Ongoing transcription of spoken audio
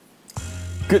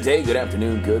Good day, good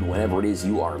afternoon, good whenever it is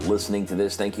you are listening to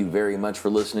this. Thank you very much for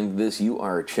listening to this. You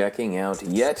are checking out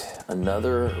yet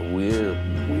another real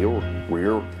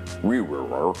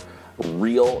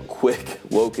quick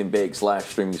woke and bake /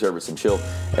 streaming service and chill.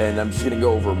 And I'm just going to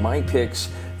go over my picks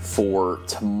for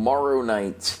tomorrow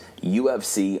night's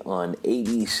UFC on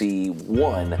ABC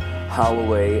 1,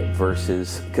 Holloway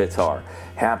versus Qatar,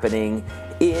 happening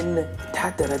in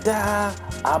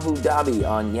Abu Dhabi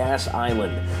on Yas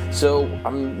Island. So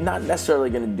I'm not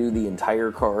necessarily going to do the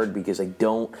entire card because I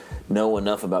don't know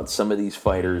enough about some of these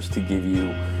fighters to give you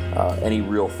any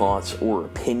real thoughts or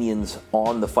opinions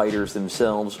on the fighters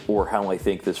themselves or how I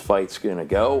think this fight's going to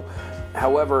go.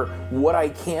 However, what I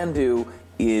can do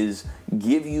is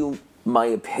give you my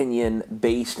opinion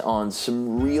based on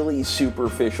some really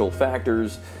superficial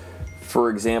factors. For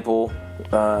example,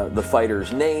 the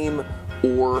fighter's name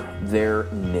or their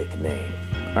nickname.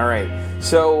 All right,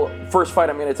 so first fight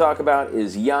I'm going to talk about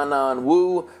is Yanan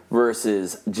Wu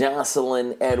versus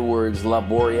Jocelyn Edwards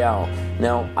Laboreal.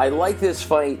 Now, I like this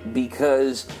fight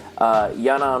because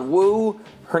Yanan Wu,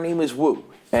 her name is Wu,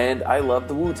 and I love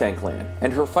the Wu-Tang Clan,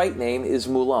 and her fight name is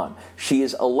Mulan. She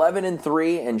is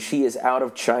 11-3, and she is out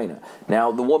of China.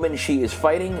 Now, the woman she is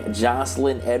fighting,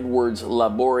 Jocelyn Edwards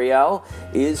Laboreal,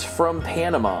 is from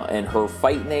Panama, and her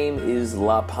fight name is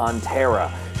La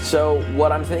Pantera. So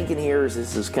what I'm thinking here is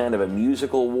this is kind of a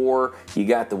musical war. You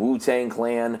got the Wu-Tang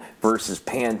Clan versus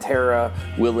Pantera.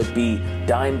 Will it be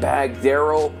Dimebag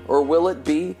Darrell, or will it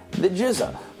be the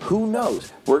Jizza? Who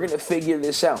knows? We're going to figure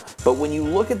this out. But when you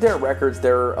look at their records,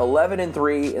 they're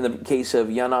 11-3 in the case of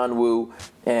Yanan Wu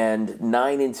and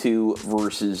 9-2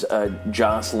 versus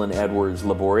Jocelyn Edwards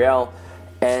Laboreal.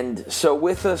 And so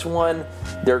with this one,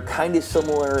 they're kind of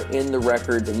similar in the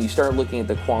records, and you start looking at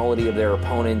the quality of their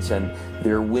opponents and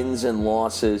their wins and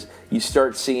losses, you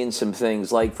start seeing some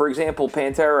things. Like, for example,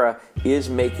 Pantera is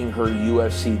making her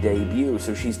UFC debut,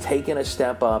 so she's taken a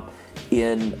step up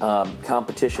in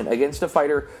competition against a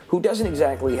fighter who doesn't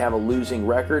exactly have a losing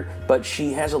record, but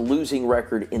she has a losing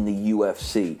record in the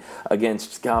UFC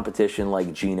against competition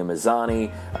like Gina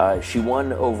Mazzani. She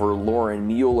won over Lauren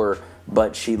Mueller,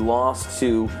 but she lost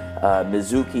to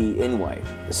Mizuki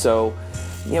Inoue. So,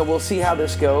 we'll see how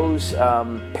this goes.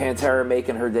 Pantera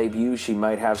making her debut, she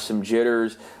might have some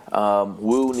jitters.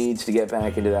 Wu needs to get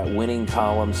back into that winning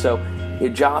column. So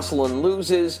if Jocelyn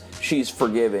loses, she's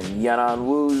forgiven. Yanan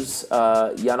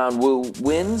Wu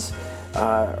wins.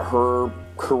 Her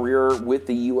career with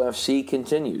the UFC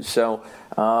continues. So,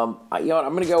 I'm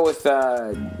going to go with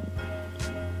Yanan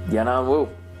Wu.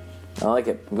 I like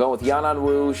it. I'm going with Yanan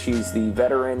Wu. She's the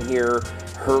veteran here.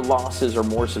 Her losses are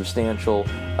more substantial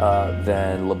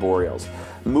than Laboreal's.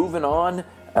 Moving on,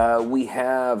 we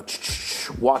have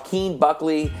Joaquin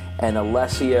Buckley and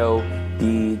Alessio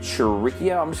Di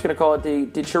Chirico. I'm just going to call it Di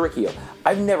Chirico.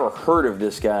 I've never heard of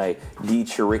this guy, Di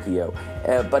Chirico.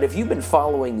 But if you've been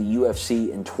following the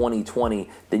UFC in 2020,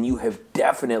 then you have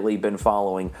definitely been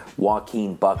following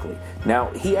Joaquin Buckley. Now,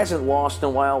 he hasn't lost in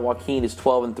a while. Joaquin is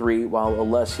 12-3, while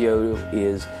Alessio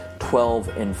is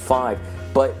 12-5.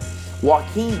 But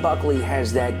Joaquin Buckley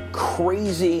has that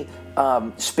crazy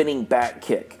spinning back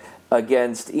kick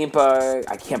against Impa.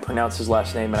 I can't pronounce his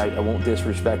last name, and I won't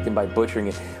disrespect him by butchering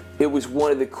it. It was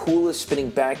one of the coolest spinning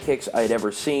back kicks I had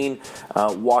ever seen.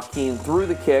 Joaquin threw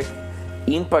the kick,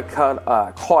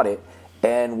 Impa caught it,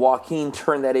 and Joaquin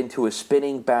turned that into a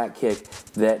spinning back kick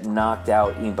that knocked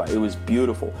out Impa. It was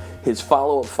beautiful. His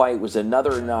follow-up fight was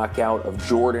another knockout of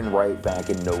Jordan Wright back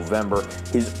in November.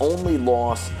 His only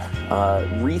loss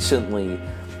recently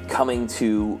coming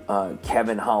to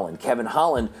Kevin Holland. Kevin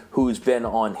Holland, who's been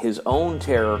on his own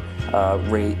tear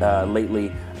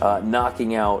lately,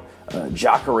 knocking out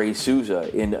Jacare Souza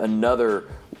in another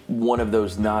one of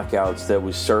those knockouts that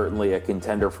was certainly a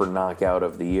contender for knockout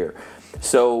of the year.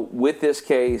 So with this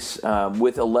case,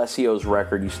 with Alessio's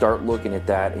record, you start looking at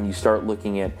that and you start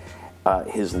looking at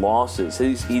his losses.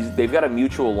 They've got a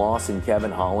mutual loss in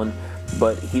Kevin Holland,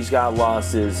 but he's got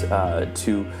losses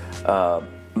to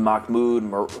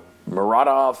Mahmoud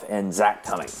Muradov and Zach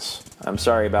Cummings. I'm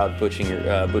sorry about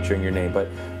butchering your name, but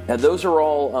those are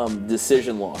all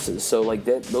decision losses. So like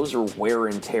that, those are wear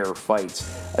and tear fights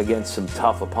against some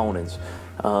tough opponents.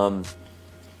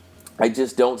 I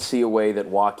just don't see a way that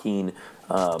Joaquin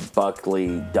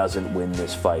Buckley doesn't win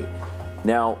this fight.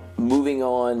 Now, moving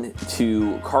on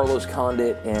to Carlos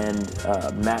Condit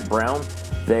and Matt Brown.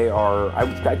 They are,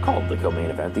 I'd call it the co-main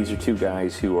event. These are two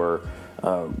guys who are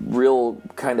real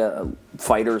kind of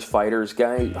fighters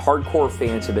guy. Hardcore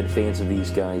fans have been fans of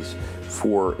these guys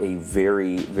for a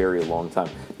very, very long time.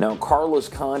 Now, Carlos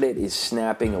Condit is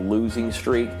snapping a losing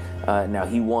streak. Now,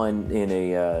 he won in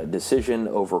a decision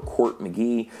over Court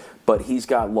McGee, but he's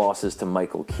got losses to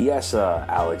Michael Chiesa,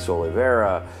 Alex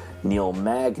Oliveira, Neil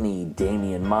Magny,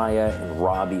 Damian Maia, and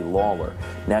Robbie Lawler.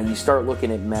 Now you start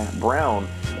looking at Matt Brown,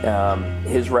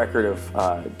 his record of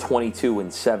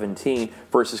 22-17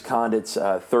 versus Condit's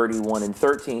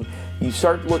 31-13. You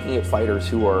start looking at fighters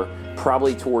who are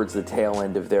probably towards the tail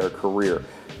end of their career.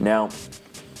 Now,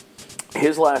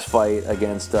 his last fight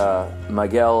against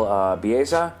Miguel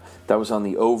Baeza, that was on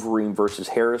the Overeem versus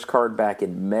Harris card back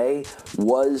in May,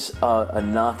 was a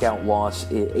knockout loss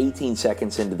 18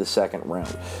 seconds into the second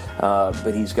round.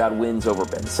 But he's got wins over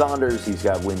Ben Saunders. He's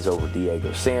got wins over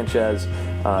Diego Sanchez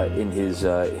in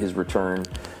his return.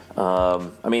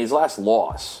 His last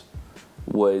loss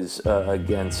was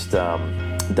against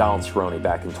Donald Cerrone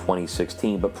back in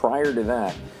 2016. But prior to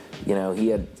that, he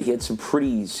had some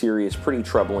pretty serious, pretty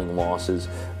troubling losses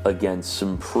against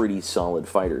some pretty solid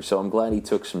fighters. So I'm glad he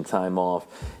took some time off.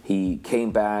 He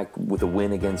came back with a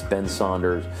win against Ben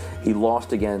Saunders. He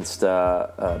lost against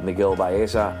Miguel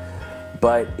Baeza.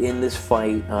 But in this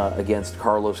fight against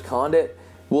Carlos Condit,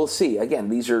 we'll see. Again,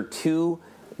 these are two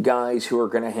guys who are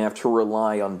going to have to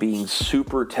rely on being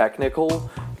super technical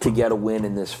to get a win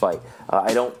in this fight.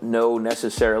 I don't know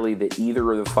necessarily that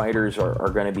either of the fighters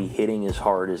are going to be hitting as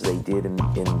hard as they did in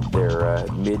their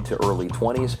mid to early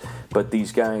 20s, but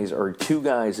these guys are two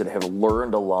guys that have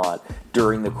learned a lot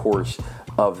during the course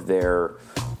of their,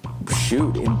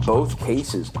 in both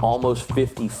cases, almost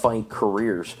 50-fight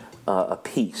careers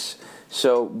apiece.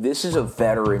 So this is a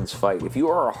veterans fight. If you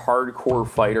are a hardcore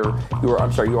fighter, you're a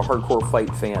hardcore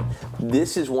fight fan,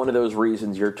 this is one of those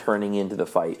reasons you're turning into the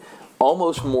fight.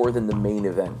 Almost more than the main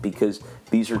event, because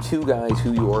these are two guys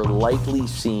who you are likely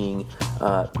seeing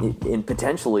in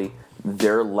potentially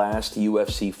their last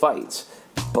UFC fights.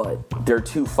 But they're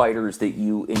two fighters that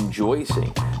you enjoy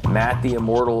seeing. Matt the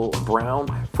Immortal Brown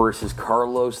versus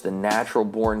Carlos the Natural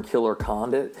Born Killer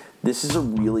Condit. This is a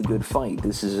really good fight.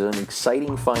 This is an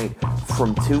exciting fight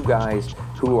from two guys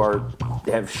who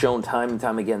have shown time and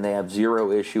time again they have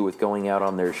zero issue with going out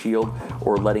on their shield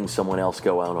or letting someone else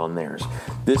go out on theirs.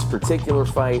 This particular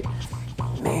fight,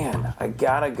 man, I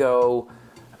gotta go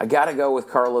with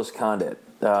Carlos Condit.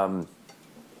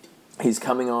 He's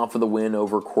coming off of the win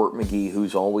over Court McGee,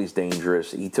 who's always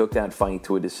dangerous. He took that fight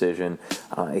to a decision.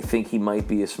 I think he might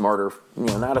be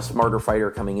not a smarter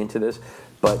fighter coming into this,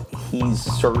 but he's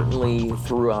certainly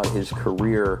throughout his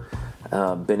career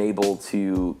been able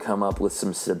to come up with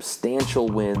some substantial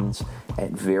wins at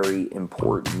very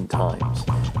important times.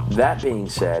 That being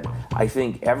said, I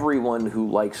think everyone who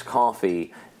likes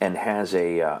coffee and has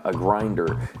a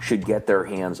grinder should get their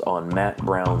hands on Matt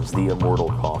Brown's The Immortal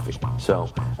Coffee.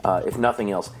 So, if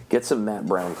nothing else, get some Matt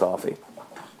Brown coffee.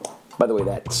 By the way,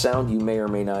 that sound you may or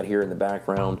may not hear in the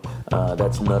background,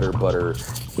 that's Nutter Butter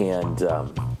and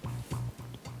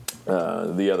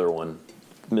the other one,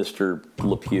 Mr.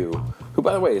 LePew, who,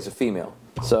 by the way, is a female.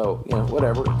 So,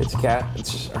 whatever. It's a cat.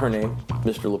 It's her name,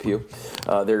 Mr. LePew.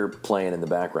 They're playing in the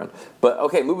background. But,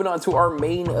 okay, moving on to our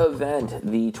main event,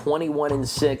 the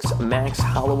 21-6 Max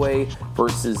Holloway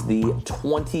versus the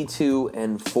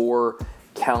 22-4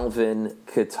 Calvin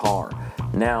Kattar.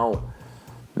 Now,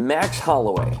 Max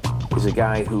Holloway is a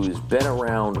guy who's been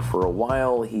around for a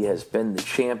while. He has been the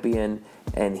champion,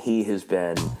 and he has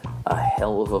been a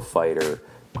hell of a fighter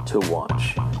to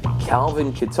watch.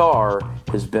 Calvin Kattar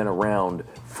has been around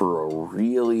for a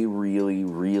really, really,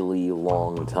 really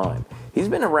long time. He's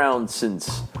been around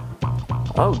since,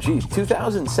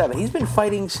 2007. He's been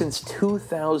fighting since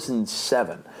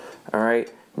 2007, all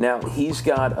right? Now, he's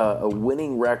got a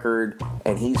winning record,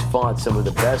 and he's fought some of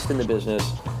the best in the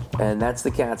business, and that's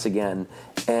the Cats again,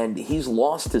 and he's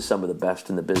lost to some of the best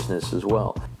in the business as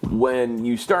well. When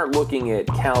you start looking at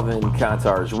Calvin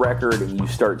Kattar's record and you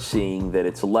start seeing that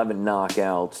it's 11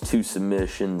 knockouts, 2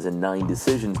 submissions, and 9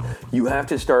 decisions, you have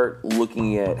to start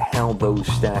looking at how those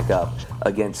stack up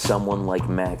against someone like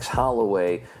Max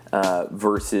Holloway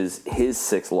versus his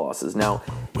 6 losses. Now,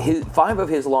 5 of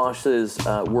his losses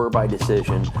were by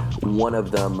decision, 1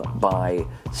 of them by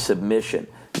submission.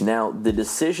 Now, the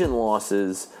decision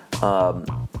losses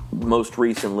most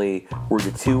recently were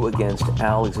the 2 against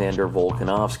Alexander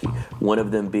Volkanovski, one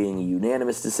of them being a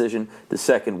unanimous decision, the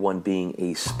second one being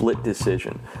a split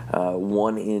decision,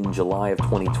 one in July of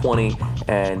 2020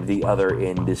 and the other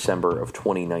in December of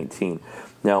 2019.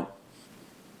 Now,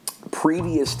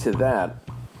 previous to that,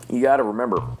 you got to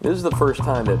remember, this is the first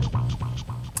time that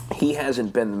he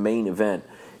hasn't been the main event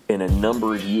in a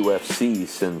numbered UFC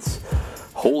since,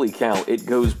 holy cow, it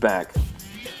goes back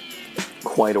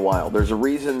quite a while. There's a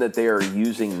reason that they are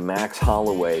using Max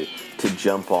Holloway to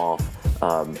jump off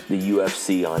the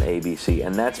UFC on ABC,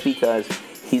 and that's because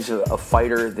he's a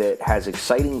fighter that has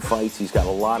exciting fights. He's got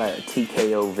a lot of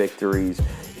TKO victories.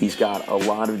 He's got a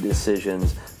lot of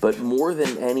decisions, but more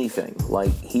than anything,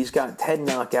 like, he's got 10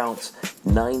 knockouts,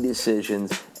 9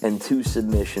 decisions, and 2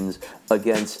 submissions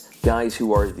against guys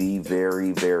who are the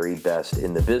very, very best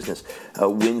in the business.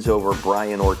 Wins over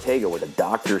Brian Ortega with a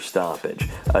doctor stoppage,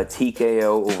 a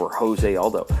TKO over Jose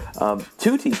Aldo,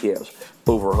 2 TKOs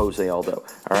over Jose Aldo.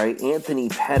 All right, Anthony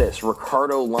Pettis,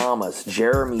 Ricardo Lamas,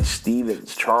 Jeremy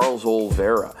Stevens, Charles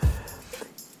Oliveira.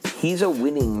 He's a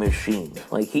winning machine.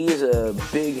 Like, he is a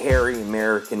big, hairy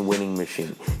American winning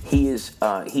machine. He is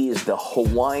the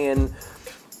Hawaiian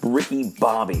Ricky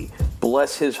Bobby.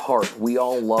 Bless his heart. We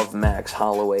all love Max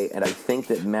Holloway, and I think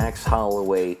that Max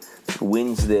Holloway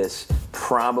wins this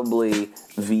probably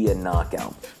via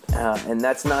knockout. And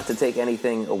that's not to take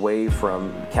anything away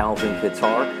from Calvin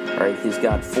Kattar. Right? He's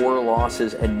got 4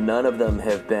 losses, and none of them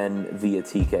have been via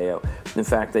TKO. In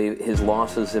fact, his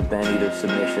losses have been either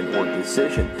submission or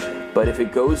decision. But if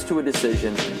it goes to a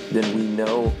decision, then we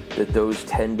know that those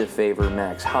tend to favor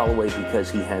Max Holloway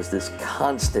because he has this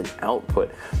constant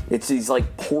output. He's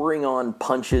like pouring on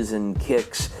punches and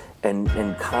kicks and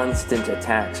constant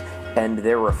attacks, and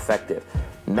they're effective.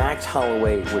 Max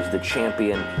Holloway was the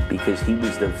champion because he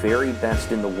was the very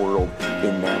best in the world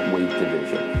in that weight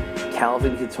division.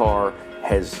 Calvin Kattar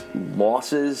has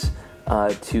losses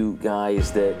to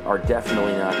guys that are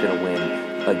definitely not going to win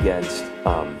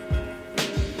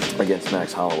against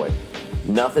Max Holloway.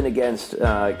 Nothing against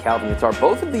Calvin Kattar.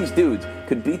 Both of these dudes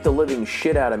could beat the living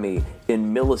shit out of me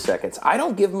in milliseconds. I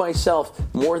don't give myself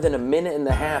more than a minute and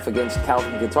a half against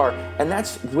Calvin Kattar, and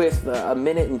that's with a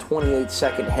minute and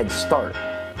 28-second head start.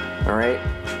 All right?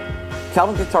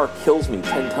 Calvin Kattar kills me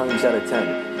 10 times out of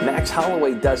 10. Max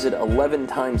Holloway does it 11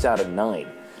 times out of 9.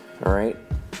 All right?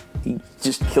 He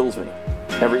just kills me.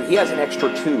 He has an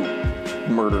extra 2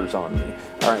 murders on me.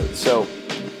 All right, so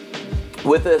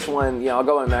with this one, I'll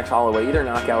go on Max Holloway, either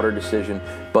knockout or decision,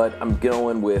 but I'm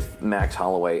going with Max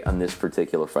Holloway on this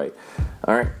particular fight.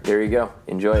 All right, there you go.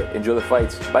 Enjoy it. Enjoy the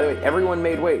fights. By the way, everyone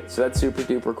made weight, so that's super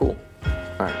duper cool.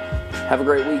 All right, have a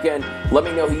great weekend. Let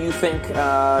me know who you think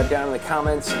down in the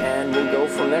comments, and we'll go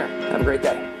from there. Have a great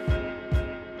day.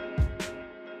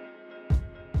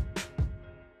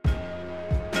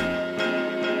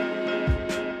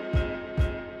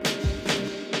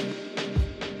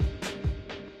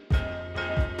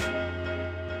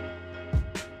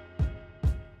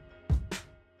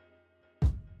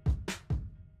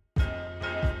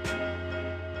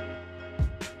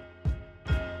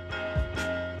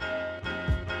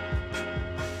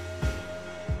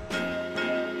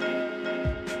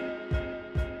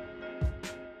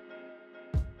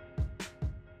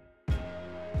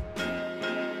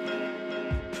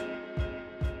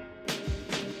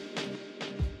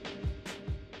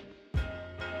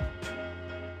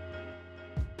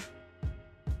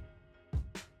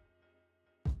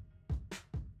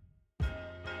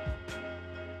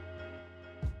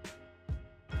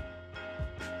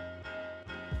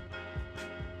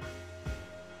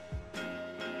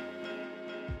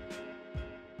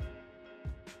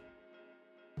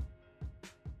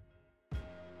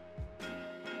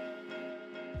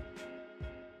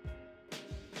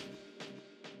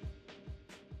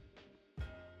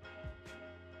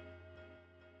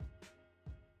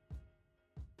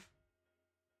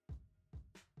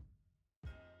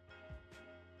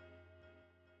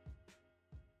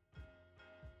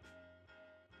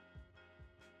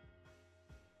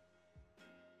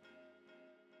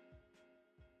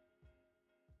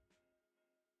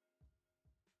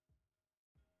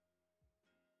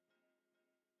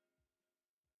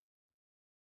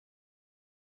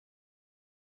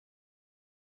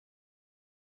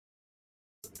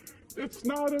 It's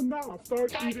not enough.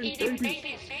 Start eating babies.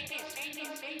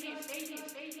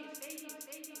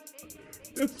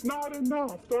 It's not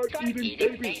enough. Start eating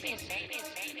babies.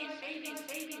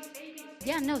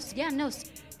 Yeah, no.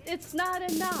 It's not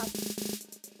enough.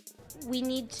 We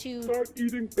need to start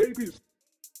eating babies.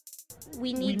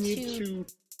 We need to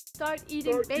start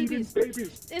eating babies.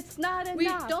 It's not enough. We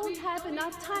don't have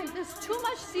enough time. There's too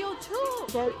much CO2.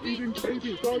 Start eating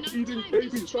babies. Start eating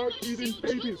babies. Start eating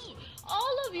babies.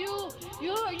 all of you,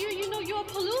 you're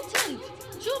pollutant.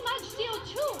 Too much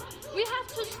CO2. We have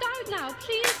to start now,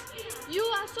 please. You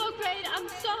are so great. I'm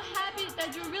so happy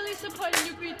that you're really supporting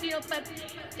the Green Deal, but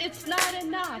it's not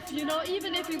enough.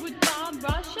 Even if we would bomb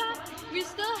Russia, we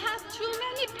still have too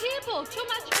many people, too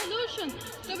much pollution.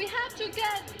 So we have to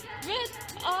get rid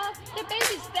of the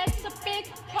babies. That's a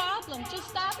big problem. Just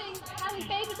stopping having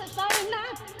babies is not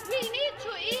enough. We need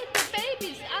to eat the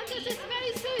babies. And this is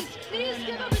very serious. Please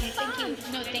give a response. Thank you.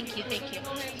 No, thank you.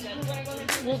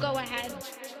 We'll go ahead.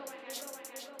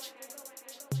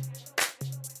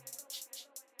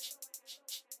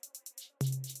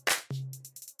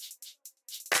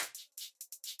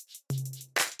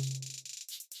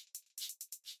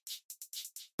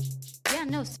 Yeah,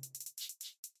 no.